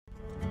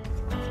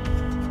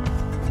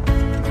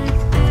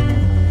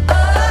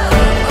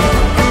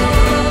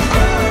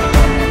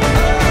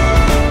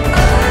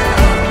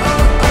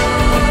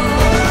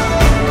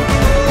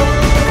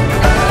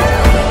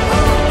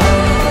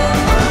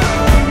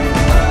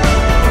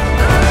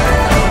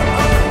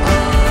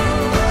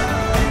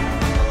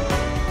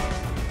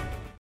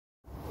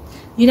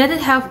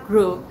UnitedHealth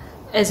Group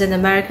is an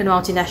American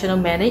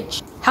multinational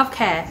managed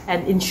healthcare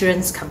and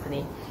insurance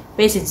company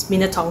based in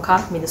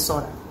Minnetonka,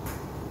 Minnesota.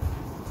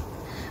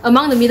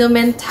 Among the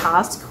middlemen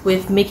tasked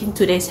with making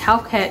today's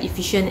healthcare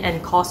efficient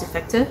and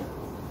cost-effective,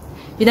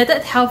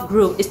 UnitedHealth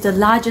Group is the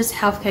largest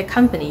healthcare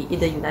company in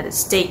the United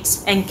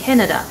States and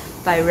Canada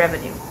by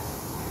revenue.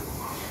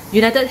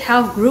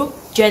 UnitedHealth Group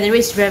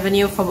generates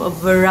revenue from a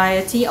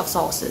variety of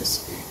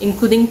sources,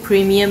 including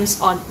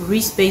premiums on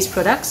risk-based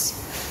products,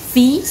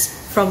 fees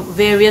from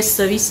various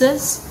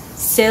services,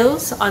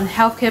 sales on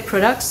healthcare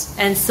products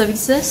and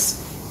services,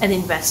 and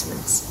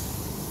investments.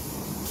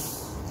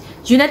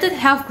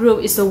 UnitedHealth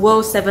Group is the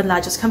world's 7th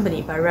largest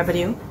company by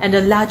revenue and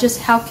the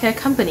largest healthcare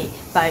company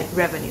by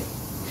revenue,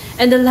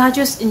 and the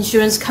largest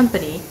insurance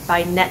company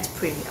by net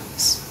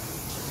premiums.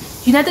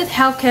 United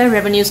Healthcare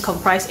revenues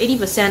comprise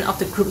 80% of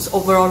the group's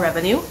overall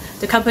revenue.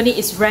 The company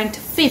is ranked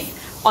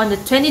 5th on the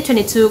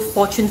 2022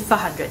 Fortune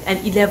 500 and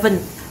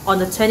 11th on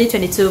the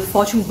 2022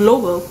 Fortune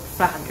Global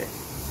 500.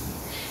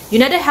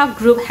 UnitedHealth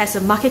Group has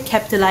a market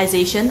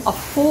capitalization of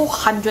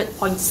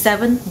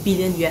 $400.7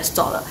 billion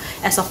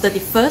as of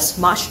 31st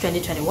March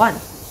 2021.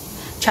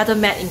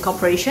 CharterMed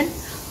Incorporation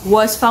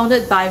was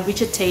founded by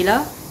Richard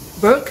Taylor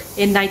Burke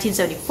in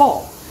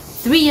 1974.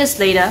 3 years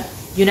later,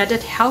 United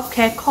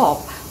Healthcare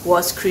Corp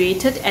was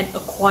created and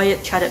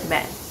acquired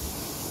CharterMed.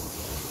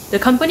 The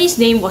company's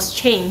name was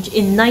changed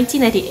in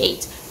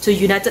 1998 to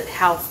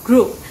UnitedHealth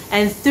Group,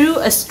 and through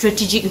a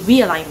strategic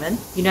realignment,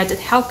 United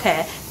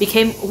Healthcare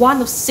became one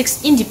of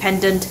 6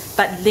 independent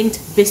but linked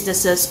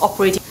businesses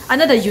operating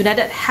under the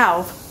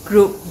UnitedHealth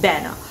Group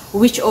banner,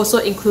 which also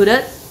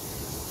included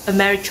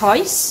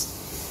AmeriChoice,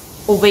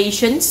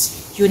 Ovations,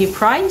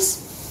 Uniprice,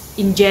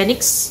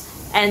 Ingenix,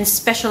 and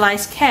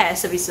Specialized Care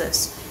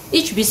Services.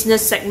 Each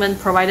business segment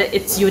provided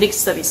its unique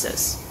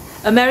services.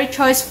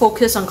 AmeriChoice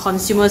focused on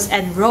consumers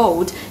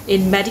enrolled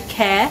in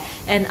Medicare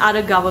and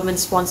other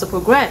government-sponsored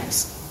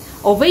programs.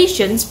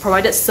 Ovations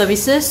provided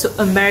services to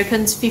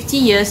Americans 50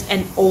 years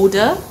and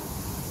older.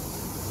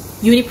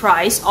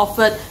 Uniprice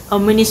offered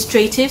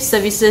administrative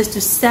services to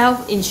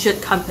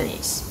self-insured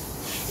companies.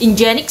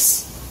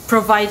 Ingenix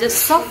provided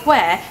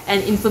software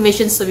and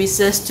information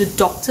services to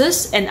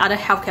doctors and other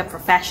healthcare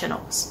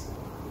professionals.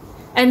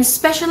 And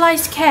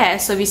Specialized Care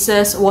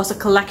Services was a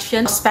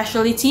collection of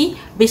specialty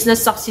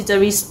business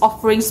subsidiaries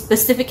offering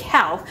specific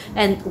health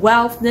and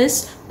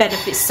wellness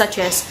benefits such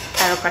as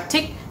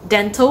chiropractic,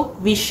 dental,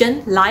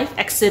 vision, life,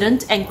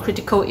 accident, and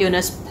critical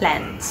illness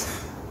plans.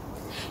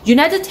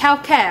 United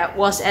Healthcare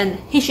was an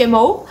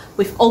HMO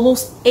with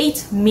almost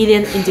 8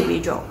 million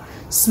individual,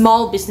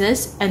 small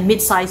business, and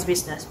mid-sized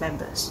business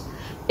members.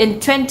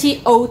 In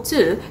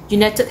 2002,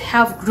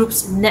 UnitedHealth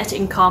Group's net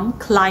income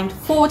climbed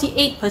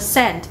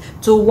 48%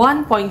 to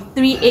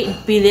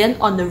 $1.38 billion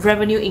on the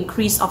revenue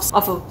increase of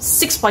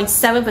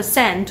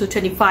 6.7% to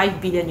 $25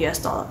 billion.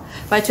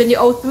 By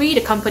 2003,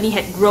 the company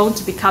had grown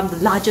to become the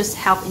largest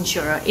health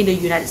insurer in the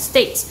United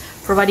States,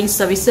 providing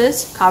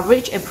services,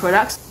 coverage, and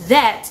products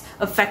that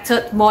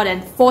affected more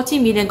than 40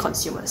 million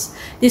consumers.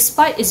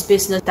 Despite its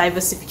business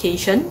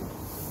diversification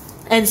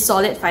and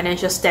solid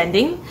financial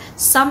standing,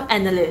 some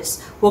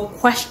analysts were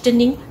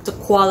questioning the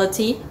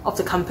quality of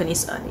the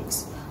company's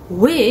earnings,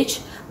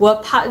 which were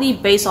partly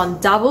based on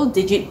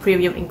double-digit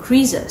premium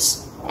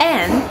increases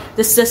and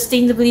the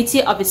sustainability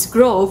of its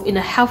growth in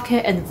a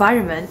healthcare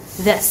environment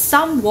that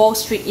some Wall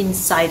Street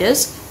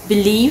insiders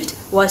believed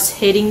was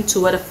heading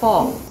toward a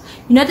fall.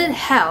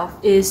 UnitedHealth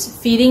is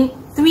feeding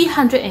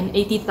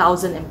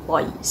 380,000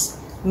 employees,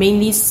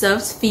 mainly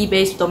serves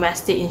fee-based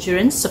domestic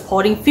insurance,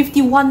 supporting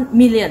 51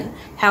 million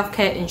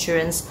healthcare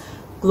insurance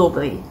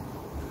globally.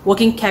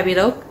 Working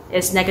capital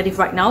is negative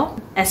right now,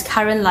 as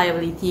current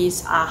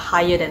liabilities are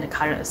higher than the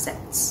current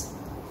assets.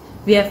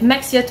 We have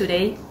Max here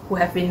today, who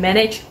have been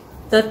managed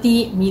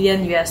 $30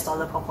 million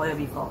portfolio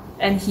before,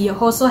 and he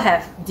also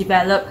have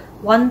developed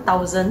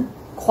 1,000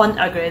 quant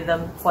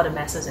algorithm for the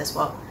masses as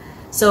well.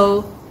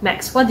 So,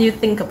 Max, what do you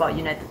think about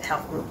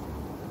UnitedHealth Group?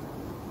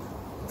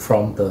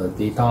 From the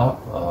data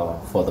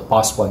for the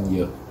past 1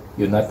 year,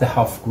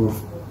 UnitedHealth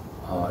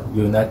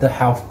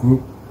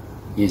Group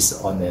is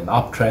on an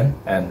uptrend,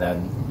 and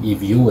then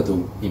if you were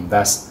to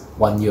invest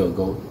 1 year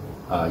ago,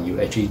 you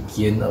actually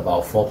gain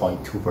about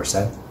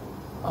 4.2%,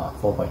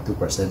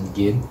 4.2%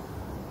 gain.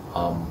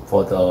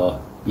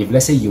 If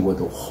let's say you were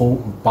to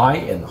buy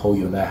and hold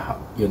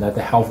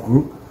UnitedHealth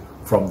Group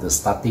from the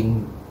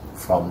starting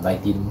from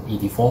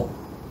 1984,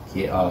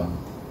 okay,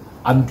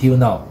 until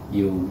now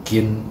you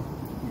gain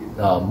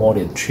more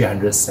than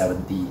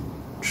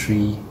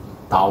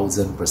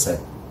 373,000%.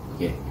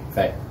 Okay, in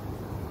fact,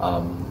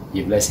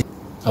 if let's say,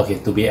 okay,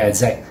 to be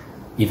exact,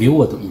 if you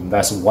were to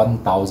invest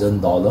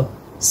 $1,000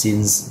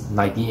 since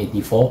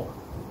 1984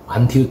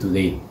 until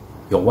today,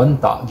 your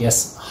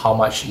guess how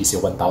much is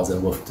your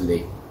 1,000 worth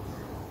today?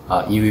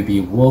 It will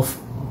be worth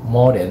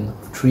more than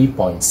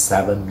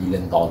 $3.7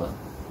 million.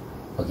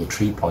 Okay,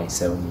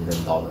 $3.7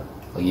 million.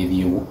 Okay,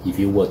 if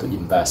you were to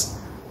invest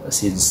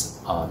since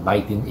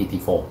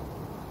 1984.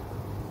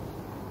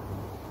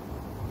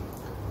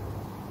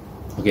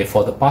 Okay,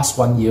 for the past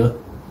 1 year,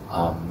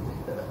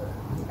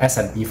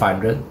 S&P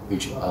 500,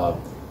 which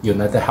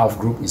UnitedHealth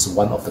Group is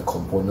one of the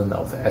component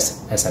of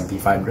S&P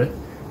 500,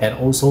 and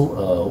also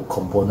a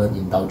component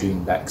in Dow Jones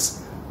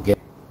Index. Okay,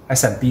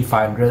 S&P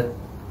 500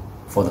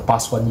 for the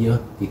past 1 year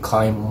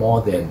declined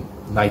more than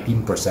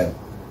 19%,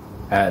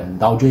 and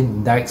Dow Jones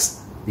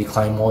Index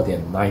declined more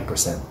than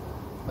 9%.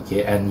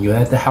 Okay, and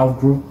UnitedHealth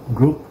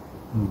Group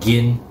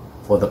gained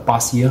for the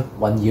past year,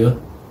 1 year,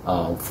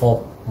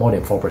 more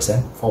than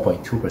 4%,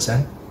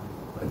 4.2%.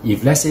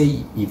 If let's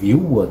say if you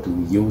were to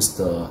use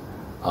the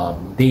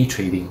day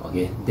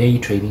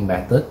trading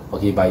method,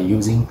 okay, by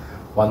using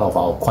one of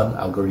our quant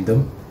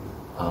algorithm,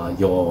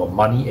 your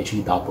money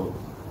actually double.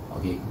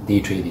 Okay,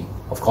 day trading.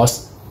 Of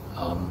course,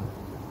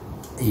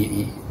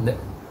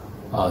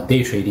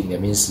 day trading,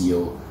 that means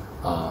you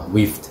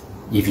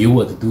if you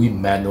were to do it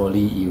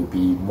manually, it will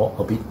be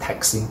a bit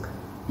taxing.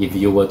 If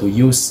you were to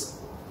use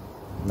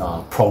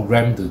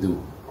program to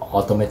do,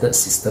 automated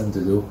system to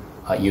do,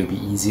 it will be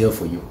easier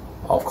for you.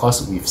 Of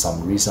course, with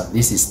some reason.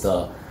 This is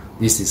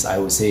I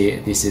would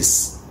say this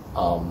is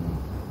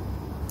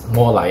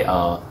more like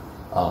a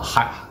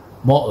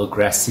more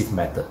aggressive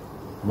method.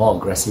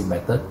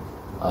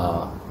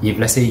 If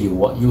let's say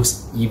you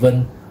use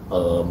even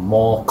a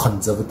more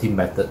conservative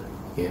method,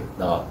 okay,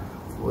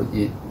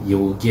 you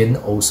will gain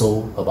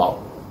also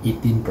about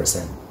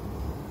 18%.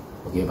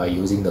 Okay, by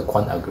using the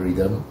quant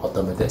algorithm,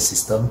 automated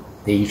system,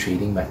 day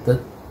trading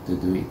method to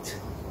do it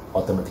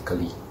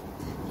automatically.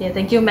 Yeah,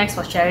 thank you, Max,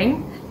 for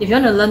sharing. If you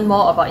want to learn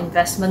more about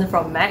investment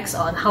from Max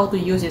on how to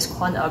use his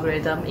quant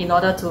algorithm in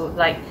order to,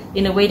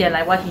 in a way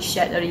that what he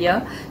shared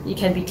earlier, it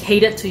can be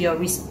catered to your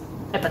risk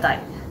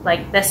appetite.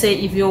 Let's say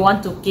if you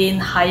want to gain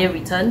higher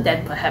return,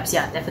 then perhaps,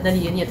 yeah,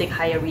 definitely you need to take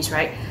higher risk,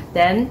 right?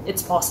 Then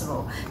it's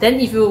possible.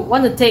 Then if you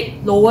want to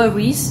take lower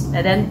risk,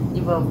 and then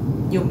you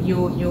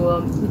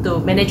need to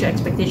manage your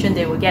expectation,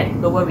 they will get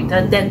lower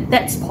return, then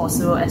that's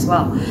possible as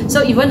well.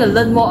 So if you want to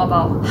learn more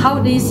about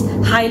how this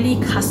highly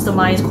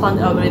customized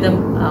quant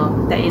algorithm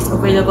that is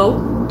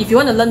available, if you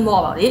want to learn more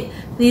about it,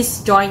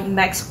 please join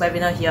Max's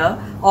webinar here,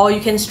 or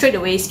you can straight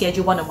away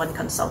schedule one-on-one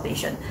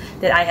consultation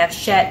that I have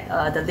shared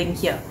the link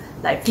here.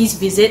 Please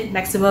visit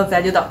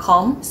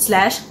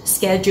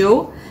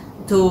maximavalue.com/schedule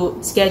to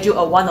schedule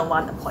a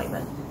one-on-one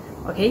appointment.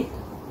 Okay,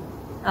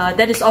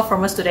 that is all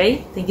from us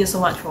today. Thank you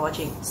so much for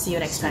watching. See you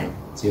next time.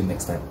 See you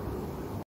next time.